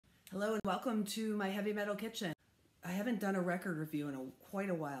Hello and welcome to my heavy metal kitchen. I haven't done a record review in quite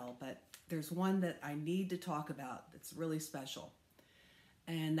a while, but there's one that I need to talk about that's really special.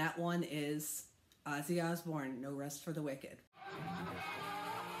 And that one is Ozzy Osbourne, No Rest for the Wicked.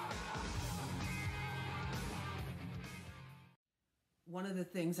 One of the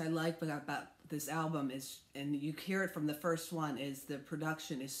things I like about this album is, and you hear it from the first one, is the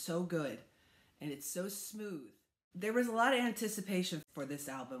production is so good and it's so smooth. There was a lot of anticipation for this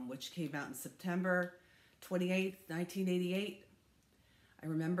album, which came out in September 28th, 1988. I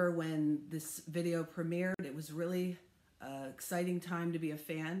remember when this video premiered, it was really an exciting time to be a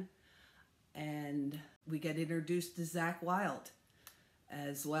fan. And we get introduced to Zakk Wylde,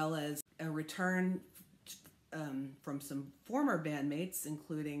 as well as a return from some former bandmates,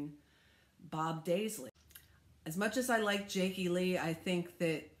 including Bob Daisley. As much as I like Jakey Lee, I think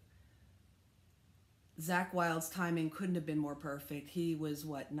that Zakk Wylde's timing couldn't have been more perfect. He was,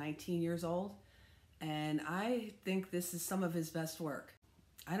 19 years old? And I think this is some of his best work.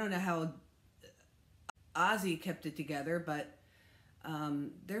 I don't know how Ozzy kept it together, but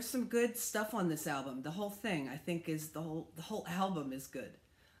there's some good stuff on this album. The whole thing, I think, is the whole album is good.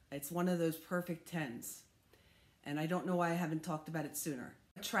 It's one of those perfect 10s. And I don't know why I haven't talked about it sooner.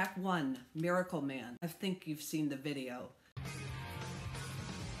 Track 1, Miracle Man. I think you've seen the video.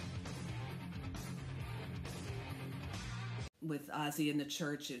 With Ozzy in the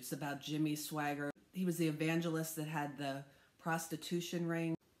church, it's about Jimmy Swaggart. He was the evangelist that had the prostitution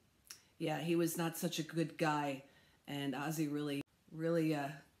ring. Yeah, he was not such a good guy, and Ozzy really,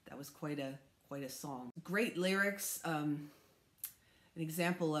 that was quite a song. Great lyrics. An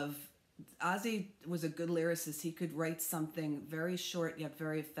example of Ozzy was a good lyricist. He could write something very short yet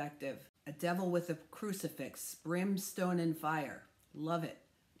very effective. A devil with a crucifix, brimstone and fire. Love it.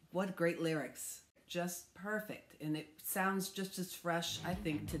 What great lyrics. Just perfect, and it sounds just as fresh, I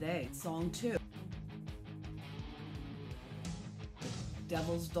think, today. Song 2,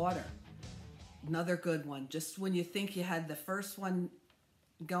 Devil's Daughter. Another good one. Just when you think you had the first one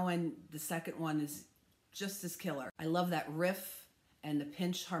going, the second one is just as killer. I love that riff and the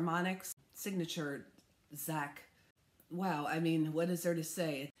pinch harmonics. Signature Zakk. Wow, I mean, what is there to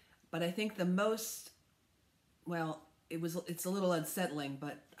say? But I think the most, it's a little unsettling,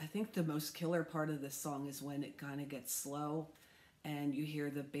 but I think the most killer part of this song is when it kind of gets slow and you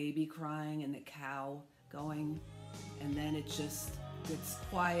hear the baby crying and the cow going, and then it just gets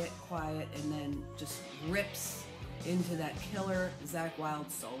quiet, and then just rips into that killer Zakk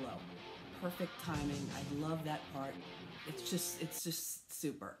Wylde solo. Perfect timing. I love that part. It's just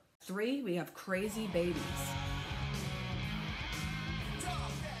super. 3, we have Crazy Babies.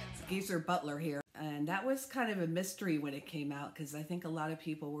 Geezer Butler here. And that was kind of a mystery when it came out, because I think a lot of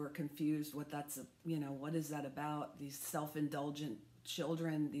people were confused what is that about? These self-indulgent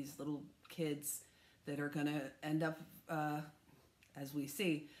children, these little kids that are going to end up, as we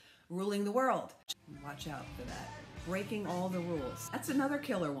see, ruling the world. Watch out for that. Breaking all the rules. That's another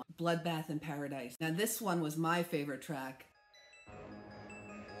killer one. Bloodbath in Paradise. Now this one was my favorite track.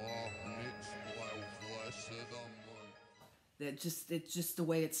 It's just the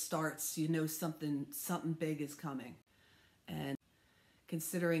way it starts, you know something big is coming. And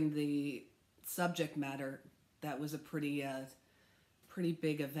considering the subject matter, that was a pretty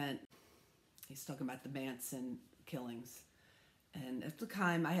big event. He's talking about the Manson killings. And at the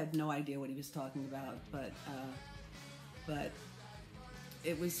time, I had no idea what he was talking about, but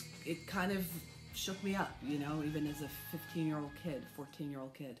it kind of shook me up, even as a 15-year-old kid,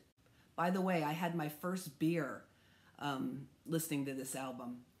 14-year-old kid. By the way, I had my first beer listening to this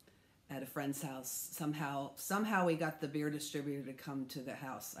album at a friend's house. Somehow we got the beer distributor to come to the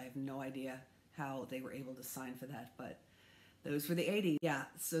house. I have no idea how they were able to sign for that, but those were the 80s. Yeah,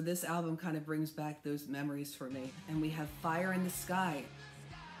 so this album kind of brings back those memories for me. And we have Fire in the Sky.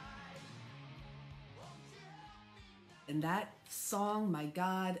 And that song, my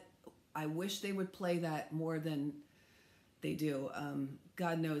God, I wish they would play that more than they do.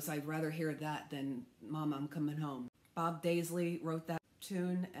 God knows I'd rather hear that than Mama, I'm Coming Home. Bob Daisley wrote that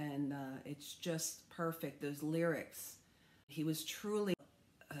tune, and it's just perfect. Those lyrics. He was truly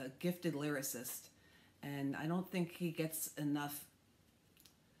a gifted lyricist, and I don't think he gets enough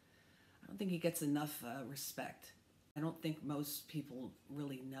respect. I don't think most people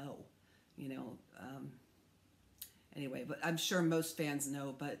really know, Anyway, but I'm sure most fans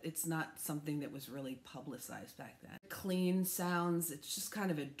know, but it's not something that was really publicized back then. Clean sounds, it's just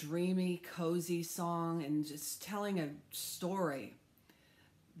kind of a dreamy, cozy song and just telling a story.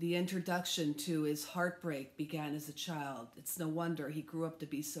 The introduction to his heartbreak began as a child. It's no wonder he grew up to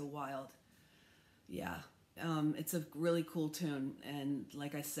be so wild. Yeah, It's a really cool tune, and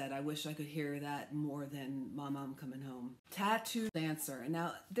like I said, I wish I could hear that more than Mama, I'm Coming Home. Tattoo Dancer. And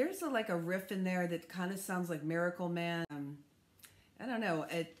now there's like a riff in there that kind of sounds like Miracle Man. I don't know.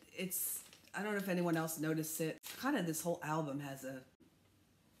 It's I don't know if anyone else noticed it. Kind of this whole album has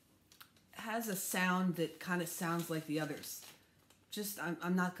a sound that kind of sounds like the others.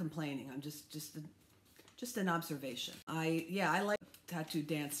 I'm not complaining. I'm just an observation. I like Tattoo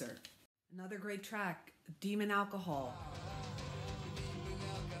Dancer. Another great track, Demon Alcohol.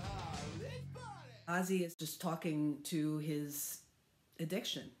 Ozzy is just talking to his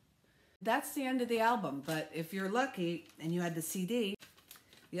addiction. That's the end of the album, but if you're lucky and you had the CD,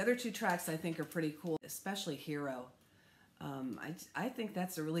 the other two tracks I think are pretty cool, especially Hero. I think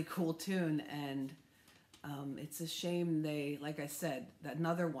that's a really cool tune, and it's a shame like I said, that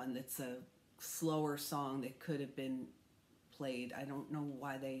another one that's a slower song that could have been played. I don't know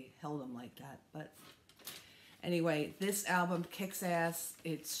why they held them like that, but anyway, this album kicks ass.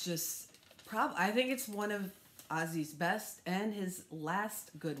 It's just I think it's one of Ozzy's best and his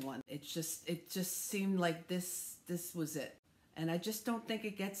last good one. It just seemed like this was it, and I just don't think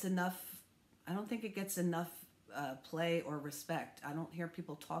it gets enough. I don't think it gets enough play or respect. I don't hear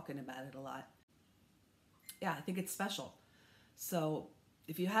people talking about it a lot. Yeah, I think it's special. So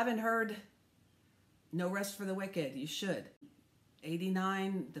if you haven't heard No Rest for the Wicked, you should.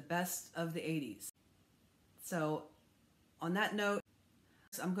 89, the best of the 80s. So on that note,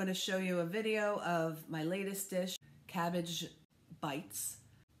 I'm going to show you a video of my latest dish, cabbage bites.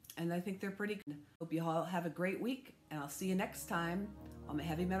 And I think they're pretty good. Hope you all have a great week, and I'll see you next time on my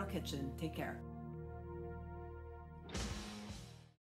Heavy Metal Kitchen. Take care.